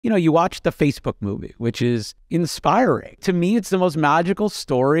You watch the Facebook movie, which is inspiring. To me, it's the most magical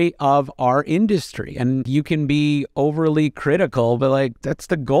story of our industry. And you can be overly critical, but like, that's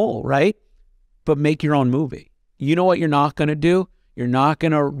the goal, right? But make your own movie. You know what you're not going to do? You're not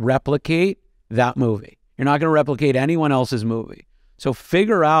going to replicate that movie. You're not going to replicate anyone else's movie. So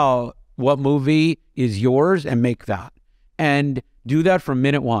figure out what movie is yours and make that. And do that from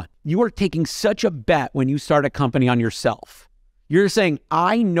minute one. You are taking such a bet when you start a company on yourself. You're saying,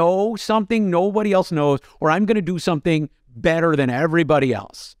 I know something nobody else knows, or I'm going to do something better than everybody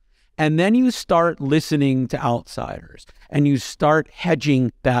else. And then you start listening to outsiders and you start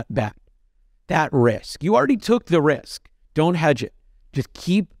hedging that bet, that risk. You already took the risk. Don't hedge it. Just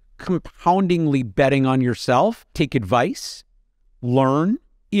keep compoundingly betting on yourself. Take advice, learn,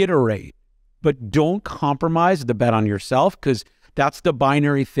 iterate, but don't compromise the bet on yourself, because that's the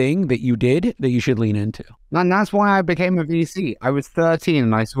binary thing that you did that you should lean into. And that's why I became a VC. I was 13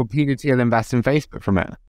 and I saw Peter Thiel invest in Facebook from it.